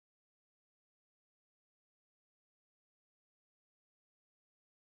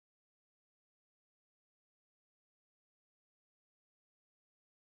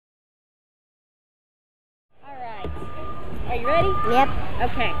Alright. Are you ready? Yep.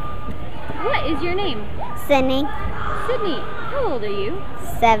 Okay. What is your name? Sydney. Sydney. How old are you?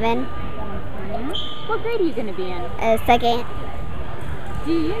 7. What grade are you going to be in? Second.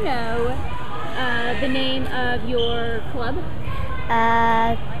 Do you know the name of your club?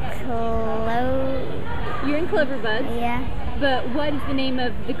 You're in Clover Buds. Yeah. But what is the name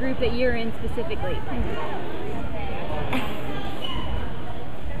of the group that you're in specifically?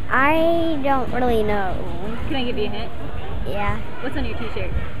 I don't really know. Can I give you a hint? Yeah. What's on your t-shirt?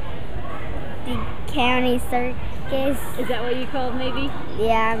 The county circus. Is that what you called maybe?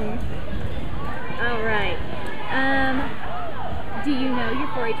 Yeah. Alright. Do you know your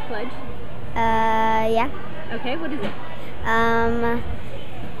 4-H pledge? Yeah. Okay, what is it?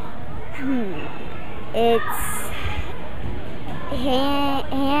 It's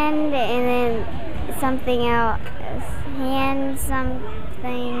hand and then something else. Hand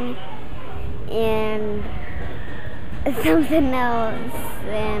something and something else.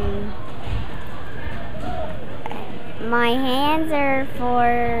 And my hands are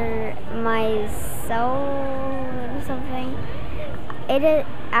for my soul or something. It is.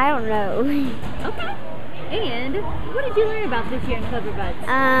 I don't know. Okay. And what did you learn about this year in Clover Buds?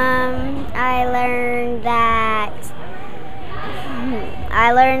 I learned that I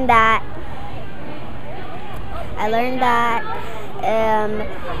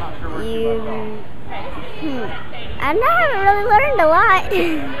haven't really learned a lot.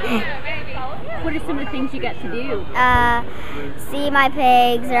 What are some of the things you got to do? See my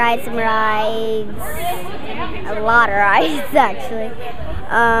pigs, ride some rides, a lot of rides actually.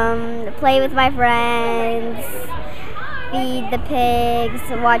 Play with my friends, feed the pigs,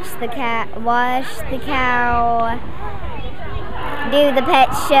 wash the cow, do the pet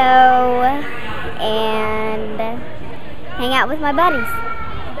show, and hang out with my buddies.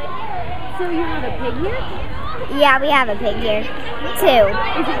 So you have a pig here? Yeah, we have a pig here, 2.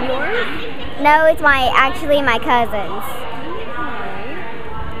 Is it yours? No, it's actually my cousin's.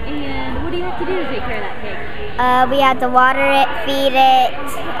 Okay. And what do you have to do to take care of that pig? We have to water it, feed it,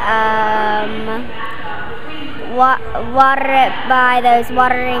 water it by those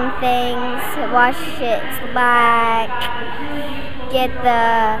watering things, wash its back, get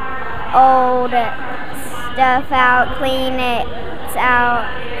the old stuff out, clean it.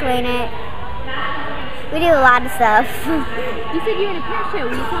 We do a lot of stuff. You said you were in a pet show.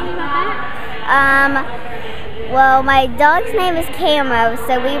 Will you tell me about that? Well, my dog's name is Camo,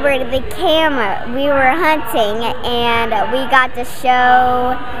 so we were hunting, and we got to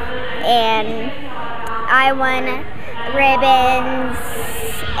show, and I won ribbons,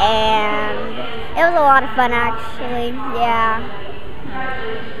 and it was a lot of fun actually. Yeah.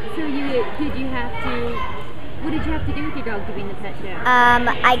 So what did you have to do with your dog to be in the pet show?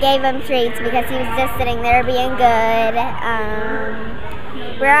 I gave him treats because he was just sitting there being good.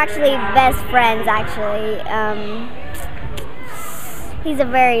 We're actually best friends, actually. He's a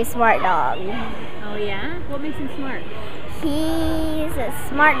very smart dog. Oh yeah? What makes him smart? He's a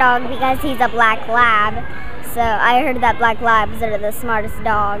smart dog because he's a black lab. So I heard that black labs are the smartest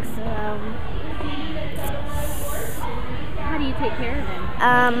dogs. How do you take care of him?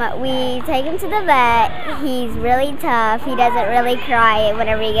 We take him to the vet. He's really tough. He doesn't really cry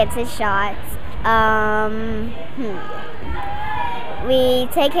whenever he gets his shots. We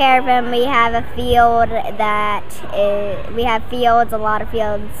take care of him. We have a field a lot of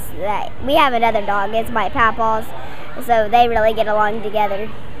fields that we have another dog. It's my papa's, so they really get along together.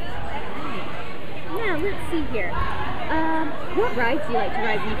 Now let's see here. What rides do you like to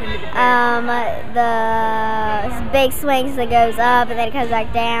ride when you come to the fair? The big swings that goes up and then it comes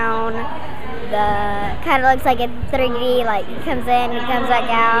back down. The kind of looks like a 3D, like it comes in and comes back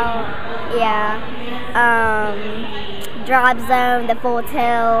out. Yeah. Drop zone, the full tilt.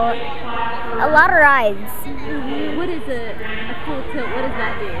 A lot of rides. What is a full tilt? What does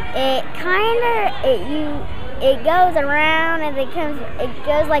that do? It goes around and it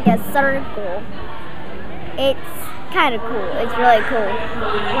goes like a circle. It's kind of cool. It's really cool.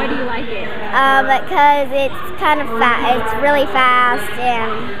 Why do you like it? Because it's kind of it's really fast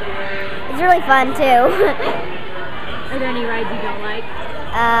and it's really fun too. Are there any rides you don't like?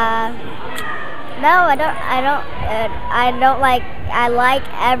 No, I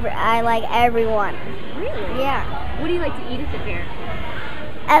like everyone. Really? Yeah. What do you like to eat at the fair?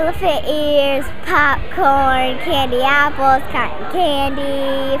 Elephant ears, popcorn, candy apples, cotton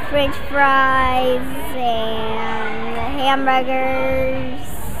candy, French fries, and hamburgers.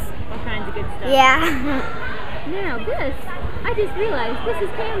 All kinds of good stuff. Yeah. Now this, I just realized, this is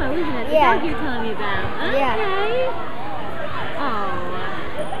Camo, isn't it? The Yeah. dog you're telling me about. Okay. Yeah. Oh.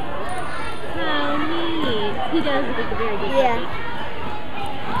 How neat. He does look like a very big Yeah.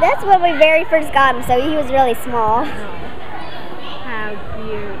 puppy. That's when we very first got him, so he was really small. Oh, how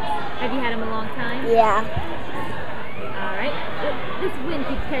cute. Have you had him a long time? Yeah. All right. This wind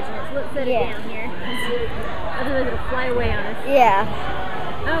keeps catching it, so let's set it Yeah. down here. Otherwise it'll fly away on us. Yeah.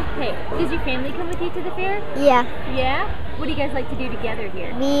 Okay. Does your family come with you to the fair? Yeah. Yeah? What do you guys like to do together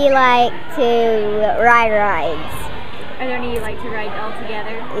here? We like to ride rides. Are there any you like to ride all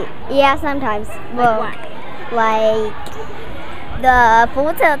together? Yeah, sometimes. Like what? Like the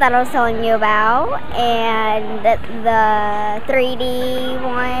full tilt that I was telling you about, and the 3D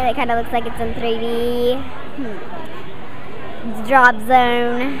one that kind of looks like it's in 3D. Drop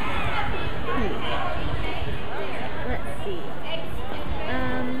zone. Let's see.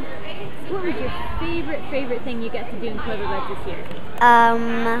 What was your favorite thing you got to do in Clover Buds this year?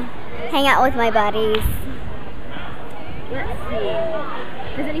 Hang out with my buddies. Let's see.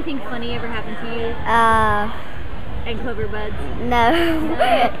 Has anything funny ever happened to you in Clover Buds? No.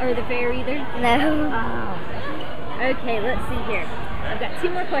 Or the fair either? No. Oh. Okay, let's see here. I've got 2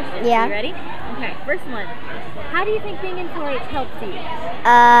 more questions. Yeah. You ready? Okay, first one. How do you think being in 4-H helps you?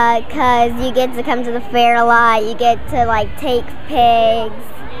 'Cause you get to come to the fair a lot. You get to like take pigs,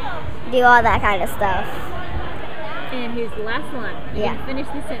 do all that kind of stuff. And here's the last one. You Yeah. can finish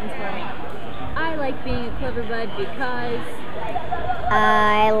the sentence for me. I like being a Clover Bud because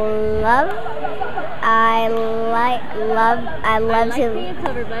I love being a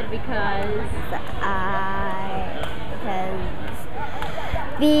Clover Bud because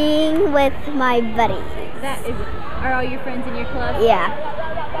being with my buddies. Are all your friends in your club? Yeah.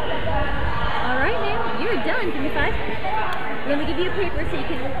 All right, now you're done. Give me 5. Let me give you a paper so you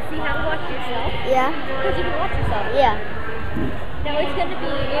can see how to watch yourself. Yeah. Because you can watch yourself. Yeah. No, it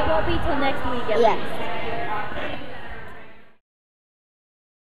won't be till next week at Yeah. least.